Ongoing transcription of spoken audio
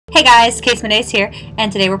Hey guys, Case Monace here,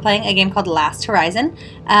 and today we're playing a game called Last Horizon.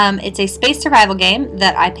 It's a space survival game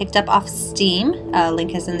that I picked up off Steam.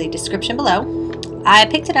 Link is in the description below. I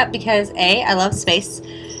picked it up because A, I love space,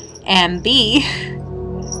 and B,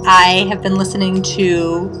 I have been listening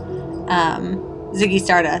to Ziggy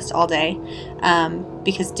Stardust all day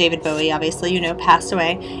because David Bowie, obviously, passed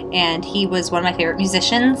away, and he was one of my favorite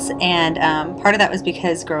musicians, and part of that was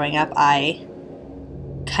because growing up I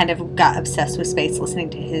kind of got obsessed with space listening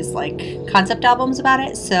to his concept albums about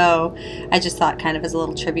it, so I just thought kind of as a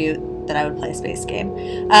little tribute that I would play a space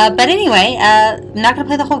game. But anyway, I'm not going to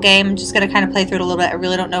play the whole game. I'm just going to kind of play through it a little bit. I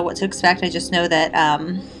really don't know what to expect. I just know that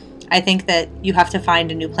I think that you have to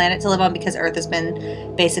find a new planet to live on because Earth has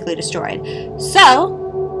been basically destroyed.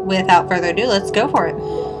 So, without further ado, let's go for it.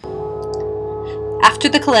 After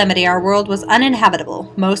the calamity, our world was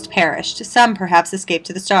uninhabitable. Most perished. Some perhaps escaped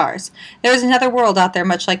to the stars. There is another world out there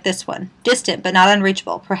much like this one. Distant but not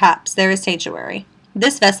unreachable. Perhaps there is sanctuary.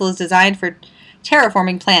 This vessel is designed for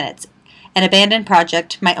terraforming planets. An abandoned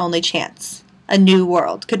project, my only chance. A new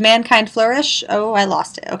world. Could mankind flourish? Oh, I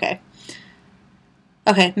lost it. Okay.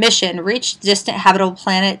 Okay, mission. Reach distant habitable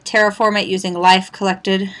planet. Terraform it using life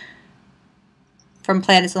collected from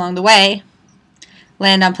planets along the way.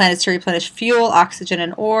 Land on planets to replenish fuel, oxygen,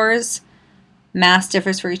 and ores. Mass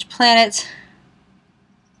differs for each planet.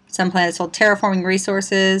 Some planets hold terraforming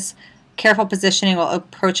resources. Careful positioning while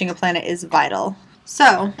approaching a planet is vital.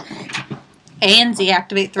 So, A and Z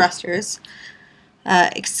activate thrusters.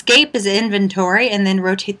 Escape is inventory, and then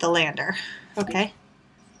rotate the lander. Okay.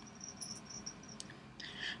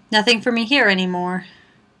 Nothing for me here anymore.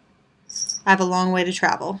 I have a long way to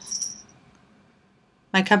travel.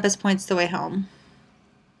 My compass points the way home.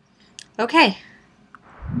 Okay.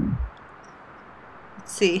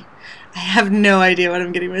 Let's see. I have no idea what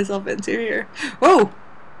I'm getting myself into here. Whoa!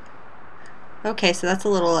 Okay, so that's a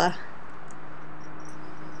little,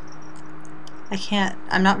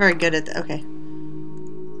 I'm not very good at that. Okay.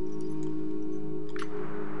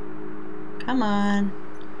 Come on.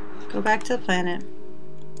 Go back to the planet.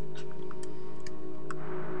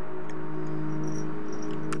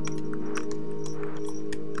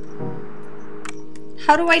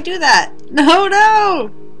 How do I do that? No, no!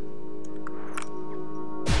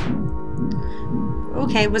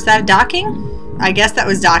 Okay, was that docking? I guess that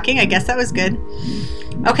was docking. I guess that was good.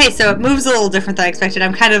 Okay, so it moves a little different than I expected.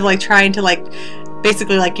 I'm kind of trying to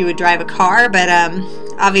basically like you would drive a car, but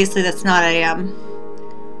obviously that's not a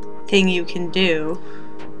thing you can do.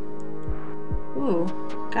 Ooh,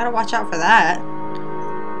 gotta watch out for that.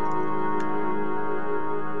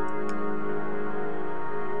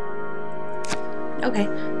 Okay.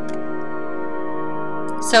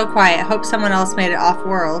 So quiet. Hope someone else made it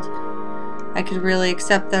off-world. I could really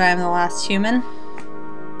accept that I'm the last human.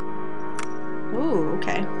 Ooh,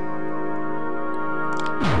 okay.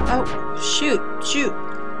 Oh, shoot, shoot.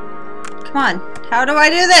 Come on. How do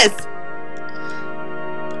I do this?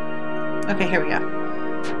 Okay, here we go.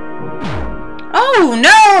 Oh,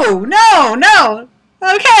 no! No, no!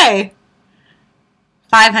 Okay!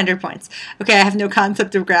 500 points. Okay, I have no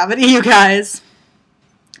concept of gravity, you guys.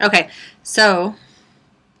 Okay, so,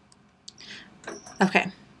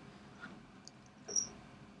 okay.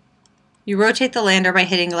 You rotate the lander by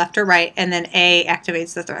hitting left or right, and then A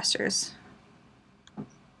activates the thrusters.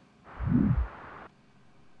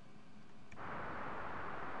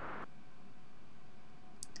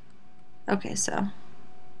 Okay, so.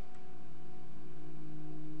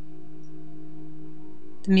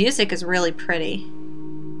 The music is really pretty.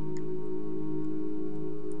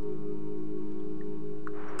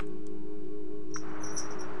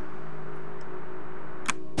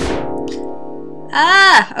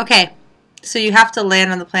 Ah, okay. So you have to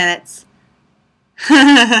land on the planets.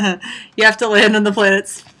 You have to land on the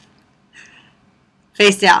planets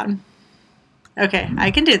face down. Okay,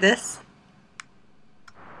 I can do this.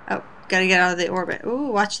 Oh, gotta get out of the orbit.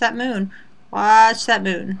 Ooh, watch that moon. Watch that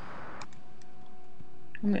moon.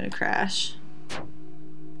 I'm gonna crash.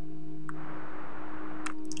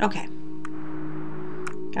 Okay.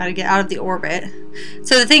 Gotta get out of the orbit.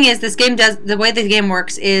 So the thing is, this game does, the way the game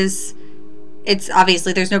works is, it's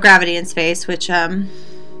obviously there's no gravity in space, which oh,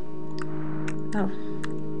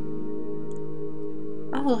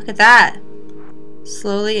 look at that.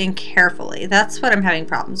 Slowly and carefully. That's what I'm having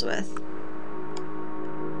problems with.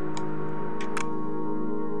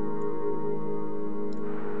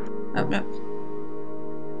 Oh no.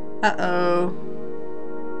 Uh-oh.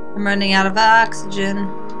 I'm running out of oxygen.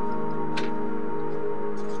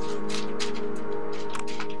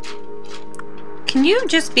 Can you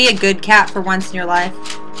just be a good cat for once in your life?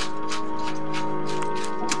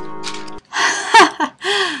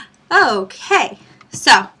 Okay,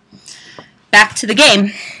 so back to the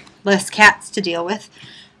game. Less cats to deal with.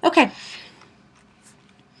 Okay.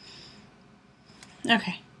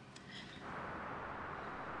 Okay.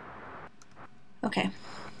 Okay.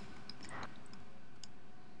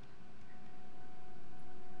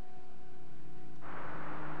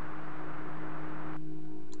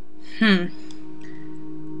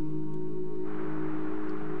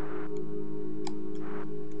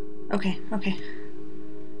 Okay, okay.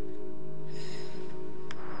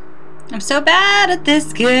 I'm so bad at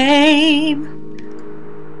this game.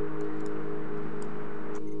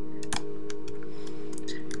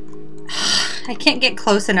 I can't get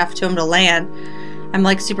close enough to him to land. I'm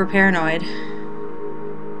like super paranoid.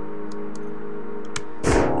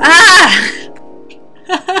 Ah!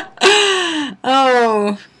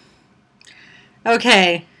 Oh.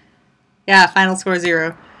 Okay. Yeah, final score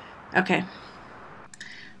 0. Okay.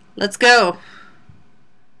 Let's go.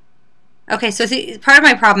 Okay, so see, part of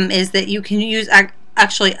my problem is that you can use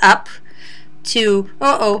actually up to...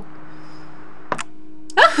 Oh.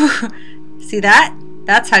 See that?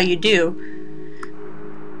 That's how you do.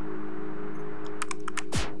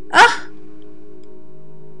 Oh!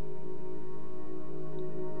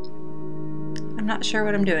 I'm not sure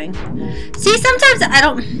what I'm doing. See, sometimes I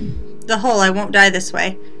don't... The hole, I won't die this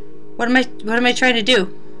way. What am I trying to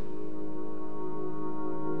do?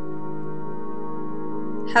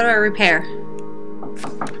 How do I repair?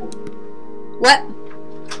 What?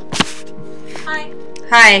 Hi.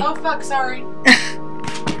 Hi. Oh fuck, sorry.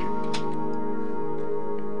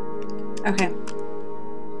 Okay.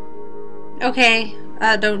 Okay.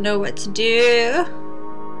 I don't know what to do.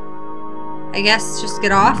 I guess just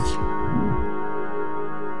get off.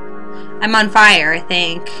 I'm on fire, I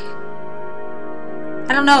think.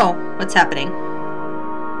 I don't know what's happening.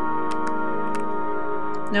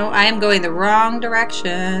 No, I am going the wrong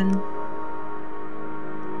direction.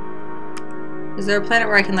 Is there a planet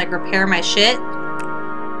where I can, like, repair my shit?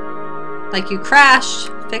 Like, you crashed.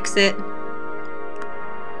 Fix it.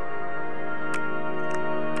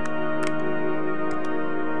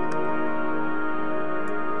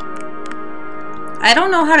 I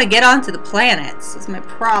don't know how to get onto the planets, is my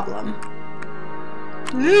problem.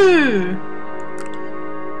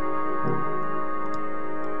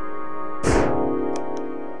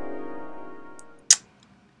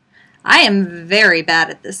 I am very bad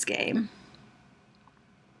at this game.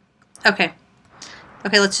 Okay.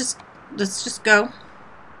 Okay, let's just go.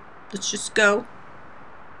 Let's just go.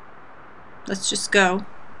 Let's just go. Do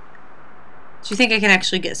you think I can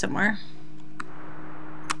actually get somewhere?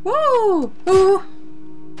 Woo! Ooh!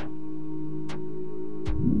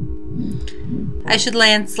 I should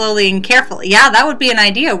land slowly and carefully. Yeah, that would be an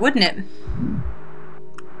idea, wouldn't it?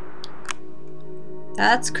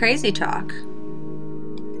 That's crazy talk.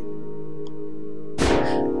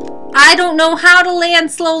 I don't know how to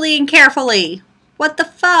land slowly and carefully. What the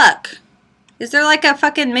fuck? Is there like a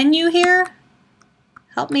fucking menu here?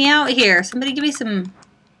 Help me out here. Somebody give me some...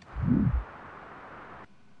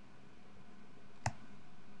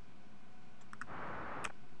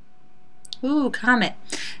 Ooh, comet.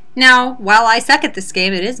 Now, while I suck at this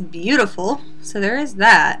game, it is beautiful. So there is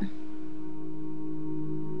that.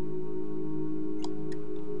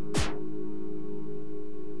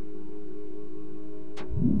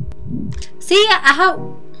 See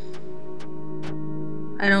how...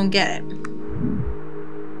 I don't get it.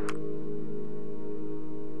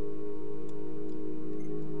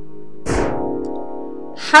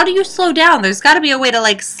 How do you slow down? There's got to be a way to,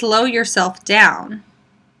 like, slow yourself down.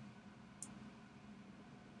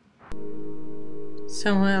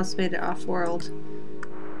 Someone else made it off-world.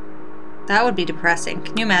 That would be depressing.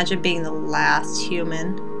 Can you imagine being the last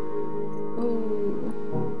human? Ooh.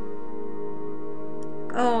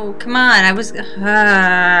 Oh, come on. I was...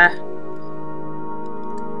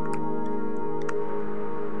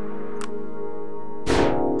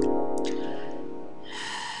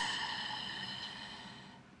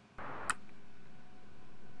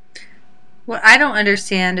 What I don't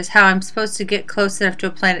understand is how I'm supposed to get close enough to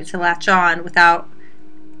a planet to latch on without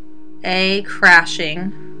A,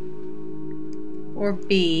 crashing, or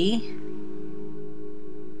B,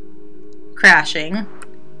 crashing.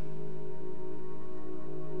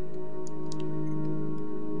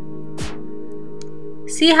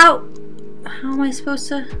 See how am I supposed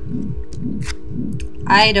to?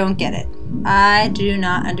 I don't get it. I do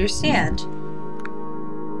not understand.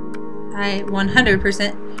 I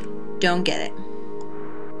 100% don't get it.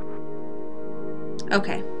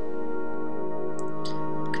 Okay.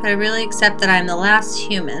 Could I really accept that I'm the last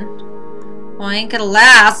human? Well, I ain't gonna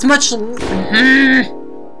last much.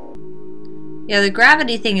 Yeah, Yeah, the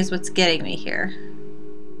gravity thing is what's getting me here.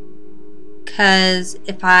 Because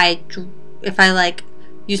if I like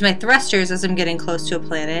use my thrusters as I'm getting close to a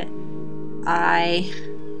planet,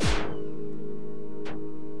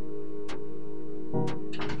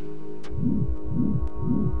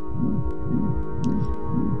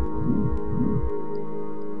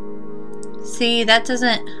 see, that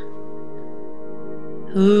doesn't...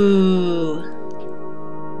 Ooh.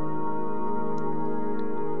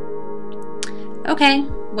 Okay,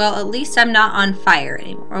 well, at least I'm not on fire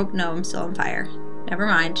anymore. Oh, no, I'm still on fire. Never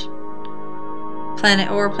mind.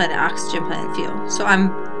 Planet ore, planet oxygen, planet fuel. So I'm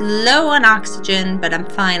low on oxygen, but I'm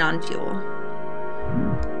fine on fuel.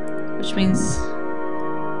 Which means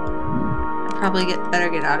I probably better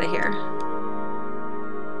get out of here.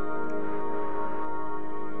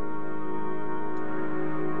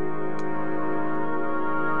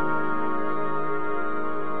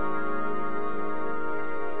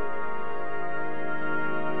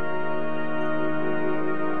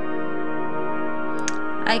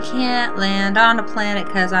 I can't land on a planet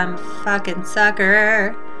because I'm a fucking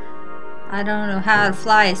sucker. I don't know how to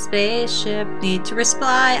fly a spaceship. Need to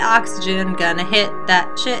resupply oxygen. Gonna hit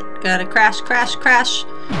that shit. Gonna crash, crash, crash.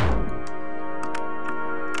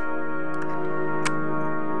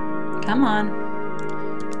 Come on.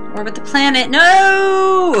 Orbit the planet.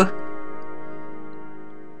 No!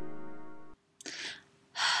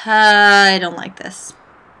 I don't like this.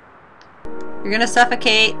 You're gonna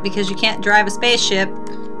suffocate because you can't drive a spaceship.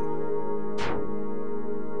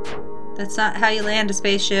 That's not how you land a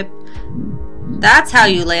spaceship. That's how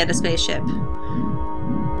you land a spaceship.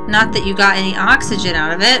 Not that you got any oxygen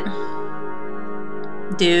out of it.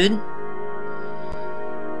 Dude.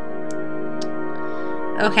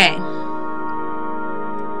 Okay.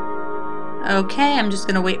 Okay, I'm just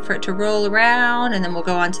gonna wait for it to roll around and then we'll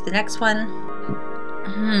go on to the next one.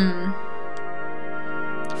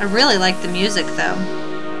 I really like the music though.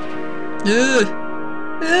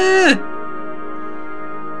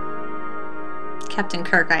 Captain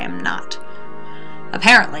Kirk, I am not.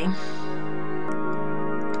 Apparently.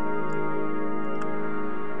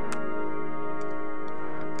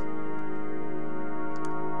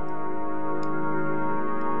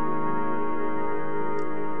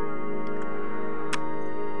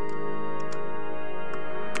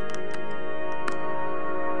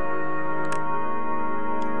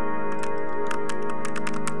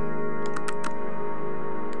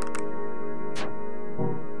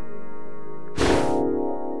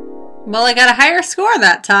 Well, I got a higher score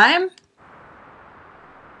that time.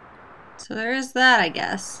 So there is that, I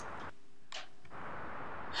guess.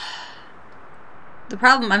 The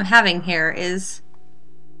problem I'm having here is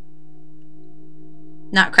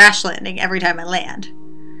not crash landing every time I land.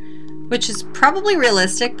 Which is probably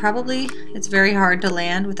realistic. Probably it's very hard to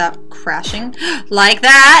land without crashing. Like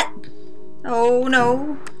that! Oh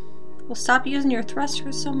no. Well, stop using your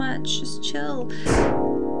thrusters so much. Just chill.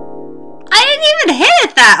 I didn't even hit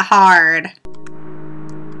it that hard.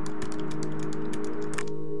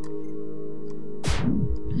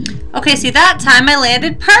 Okay, see, that time I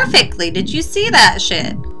landed perfectly. Did you see that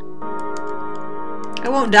shit? I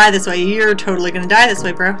won't die this way. You're totally gonna die this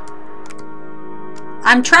way, bro.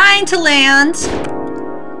 I'm trying to land.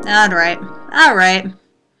 Alright. Alright.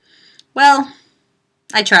 Well,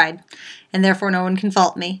 I tried. And therefore no one can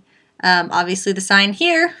fault me. Obviously the sign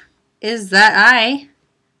here is that I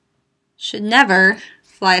should never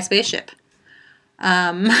fly a spaceship.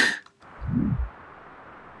 Let's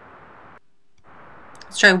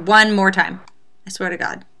try one more time. I swear to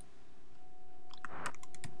God.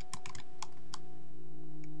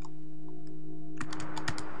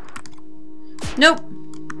 Nope.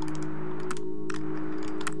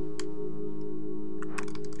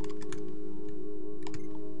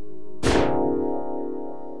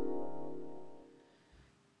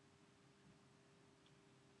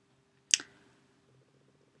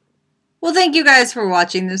 Well, thank you guys for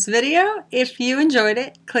watching this video. If you enjoyed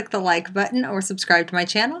it, click the like button or subscribe to my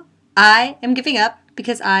channel. I am giving up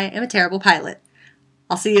because I am a terrible pilot.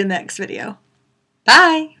 I'll see you in the next video.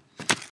 Bye!